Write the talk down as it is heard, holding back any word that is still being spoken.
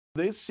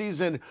This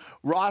season,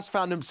 Ross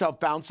found himself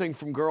bouncing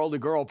from girl to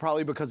girl,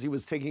 probably because he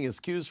was taking his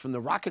cues from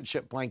the rocket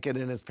ship blanket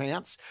in his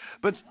pants.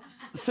 But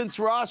since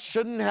Ross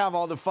shouldn't have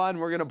all the fun,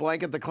 we're going to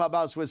blanket the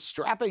clubhouse with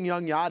strapping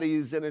young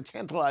yachties in a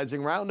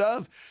tantalizing round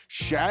of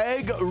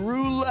Shag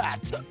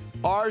Roulette.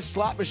 Our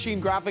slot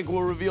machine graphic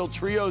will reveal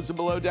trios of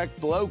below-deck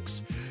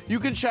blokes. You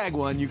can shag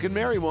one, you can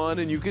marry one,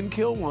 and you can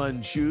kill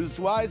one. Choose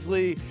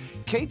wisely.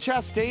 Kate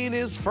Chastain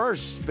is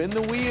first. Spin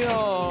the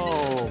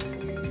wheel.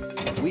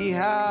 We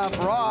have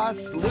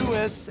Ross,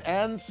 Lewis,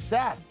 and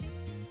Seth.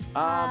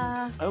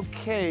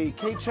 Okay,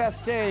 Kate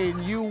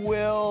Chastain, you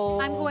will...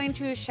 I'm going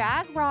to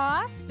shag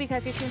Ross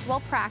because he seems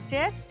well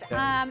practiced. Okay.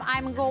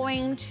 I'm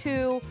going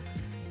to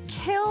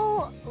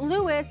kill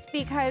Lewis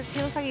because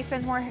he looks like he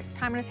spends more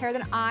time in his hair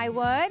than I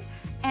would.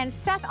 And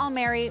Seth I'll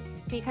marry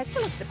because he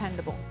looks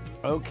dependable.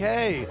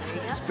 Okay,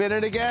 spin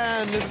it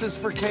again. This is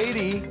for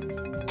Katie.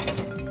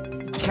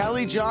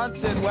 Kelley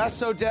Johnson,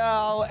 Wes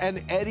O'Dell,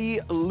 and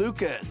Eddie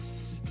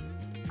Lucas.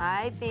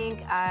 I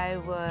think I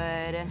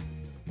would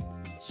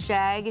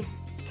shag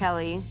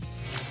Kelley,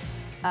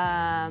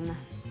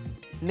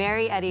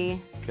 marry Eddie,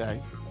 Okay.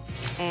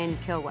 and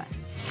kill Wes.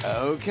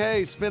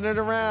 Okay, spin it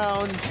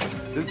around.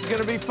 This is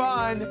gonna be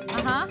fun.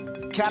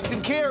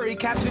 Captain Carrie,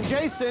 Captain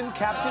Jason,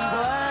 Captain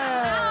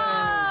Glenn.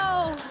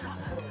 Oh!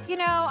 You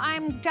know,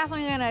 I'm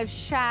definitely gonna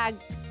shag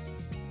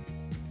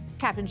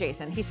Captain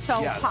Jason. He's so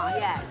hot.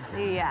 Yes,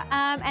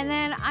 yeah. And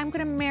then I'm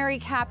gonna marry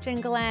Captain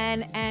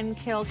Glenn and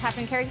kill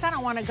Captain Carrie because I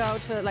don't want to go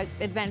to like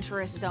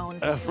adventurous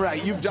zones.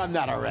 Right, you've done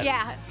that already.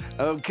 Yeah.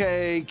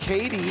 Okay,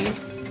 Katie,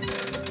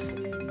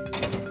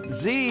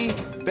 Z,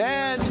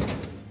 Ben,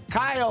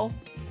 Kyle.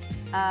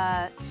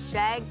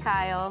 Shag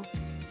Kyle,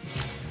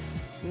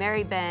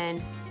 marry Ben,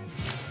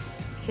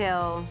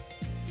 kill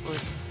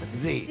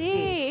Z.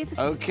 Z.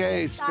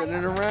 Okay, spin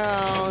it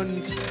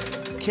around.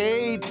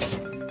 Kate,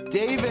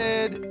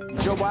 David,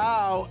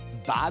 Joao,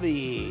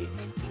 Bobby.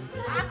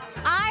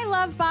 I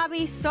love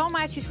Bobby so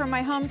much. He's from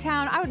my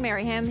hometown. I would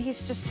marry him.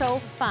 He's just so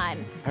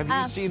fun. Have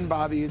you seen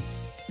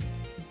Bobby's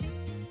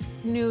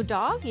new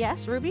dog?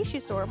 Yes, Ruby.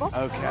 She's adorable.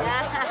 Okay.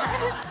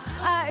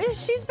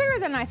 She's bigger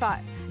than I thought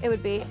it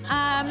would be.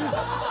 And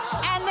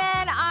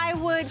then I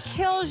would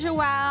kill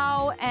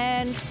Joao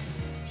and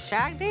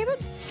shag David.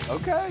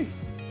 Okay.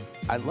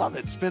 I love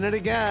it. Spin it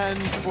again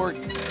for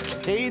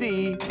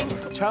Katie,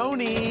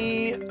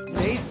 Tony,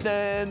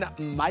 Nathan,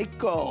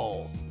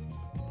 Michael.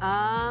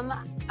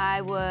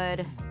 I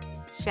would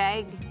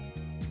shag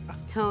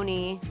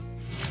Tony,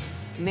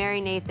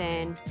 marry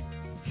Nathan,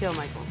 kill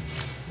Michael.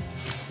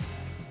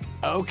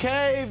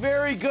 Okay,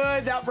 very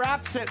good. That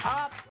wraps it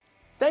up.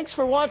 Thanks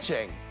for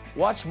watching.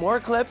 Watch more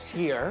clips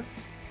here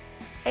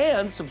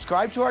and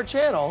subscribe to our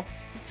channel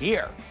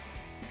here.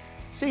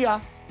 See ya.